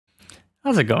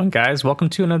How's it going, guys? Welcome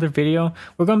to another video.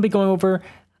 We're going to be going over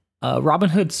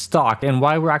Robinhood stock and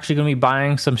why we're actually going to be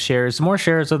buying some shares, more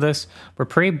shares of this. We're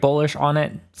pretty bullish on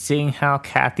it, seeing how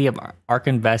Cathie of ARK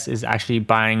Invest is actually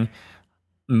buying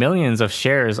millions of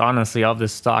shares, honestly, of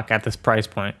this stock at this price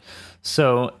point.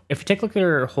 So if you take a look at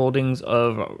her holdings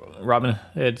of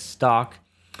Robinhood stock,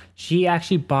 she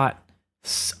actually bought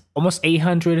almost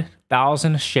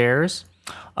 800,000 shares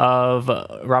of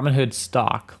Robinhood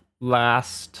stock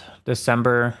last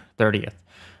December 30th.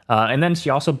 And then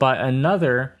she also bought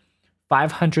another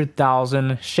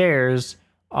 500,000 shares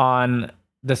on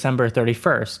December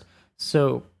 31st.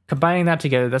 So combining that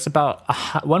together, that's about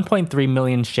 1.3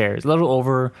 million shares, a little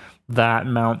over that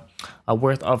amount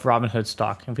worth of Robinhood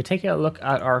stock. If we take a look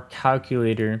at our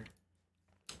calculator,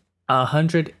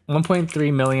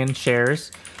 1.3 million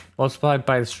shares multiplied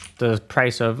by the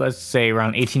price of, let's say,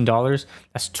 around $18,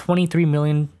 that's $23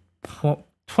 million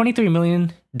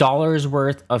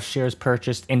worth of shares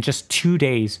purchased in just 2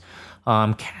 days.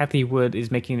 Cathie Wood is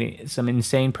making some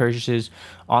insane purchases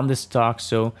on this stock,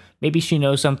 so maybe she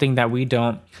knows something that we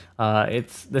don't.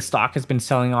 The stock has been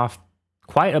selling off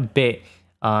quite a bit,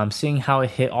 seeing how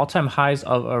it hit all-time highs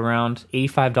of around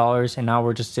 $85, and now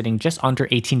we're just sitting just under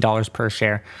 $18 per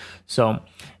share. So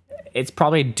it's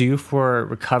probably due for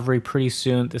recovery pretty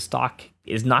soon. The stock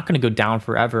is not going to go down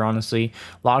forever, honestly.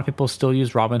 A lot of people still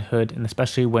use Robinhood, and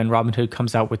especially when Robinhood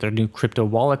comes out with their new crypto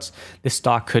wallets, this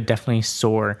stock could definitely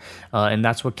soar. And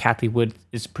that's what Cathie Wood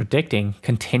is predicting,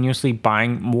 continuously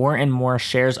buying more and more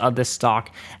shares of this stock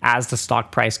as the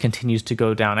stock price continues to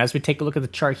go down. As we take a look at the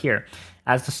chart here,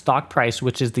 as the stock price,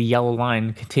 which is the yellow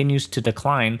line, continues to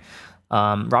decline,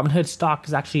 Robinhood stock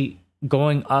is actually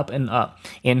going up and up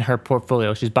in her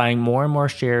portfolio. She's buying more and more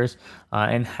shares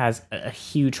and has a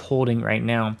huge holding right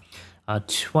now,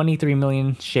 23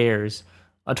 million shares,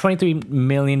 $23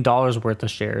 million worth of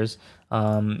shares,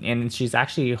 and she's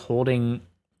actually holding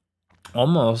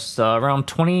almost around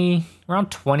 20.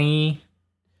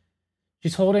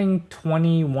 She's holding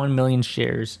 21 million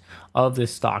shares of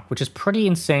this stock, which is pretty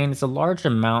insane. It's a large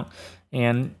amount,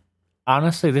 and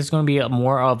honestly, this is going to be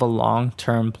more of a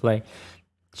long-term play.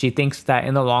 She thinks that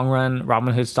in the long run,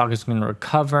 Robinhood stock is going to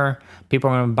recover. People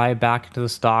are going to buy back into the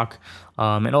stock.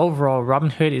 And overall,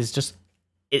 Robinhood is just,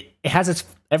 it has its,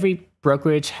 every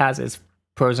brokerage has its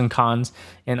pros and cons.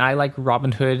 And I like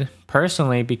Robinhood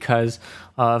personally because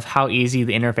of how easy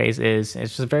the interface is.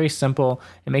 It's just very simple.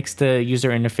 It makes the user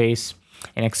interface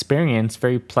and experience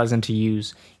very pleasant to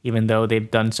use, even though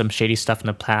they've done some shady stuff in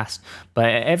the past. But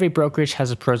every brokerage has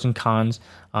its pros and cons,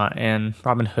 and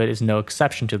Robinhood is no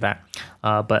exception to that.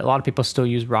 But a lot of people still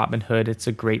use Robinhood. It's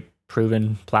a great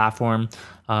proven platform,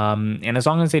 and as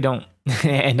long as they don't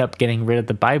end up getting rid of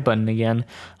the buy button again,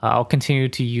 I'll continue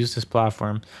to use this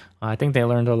platform. I think they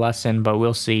learned a lesson, but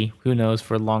we'll see. Who knows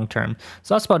for long term.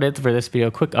 So that's about it for this video.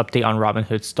 Quick update on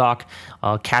Robinhood stock.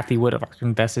 Cathie Wood of ARK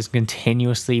Invest is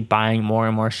continuously buying more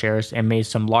and more shares and made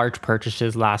some large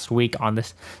purchases last week on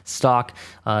this stock.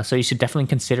 So you should definitely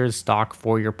consider the stock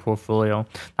for your portfolio.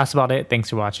 That's about it.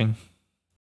 Thanks for watching.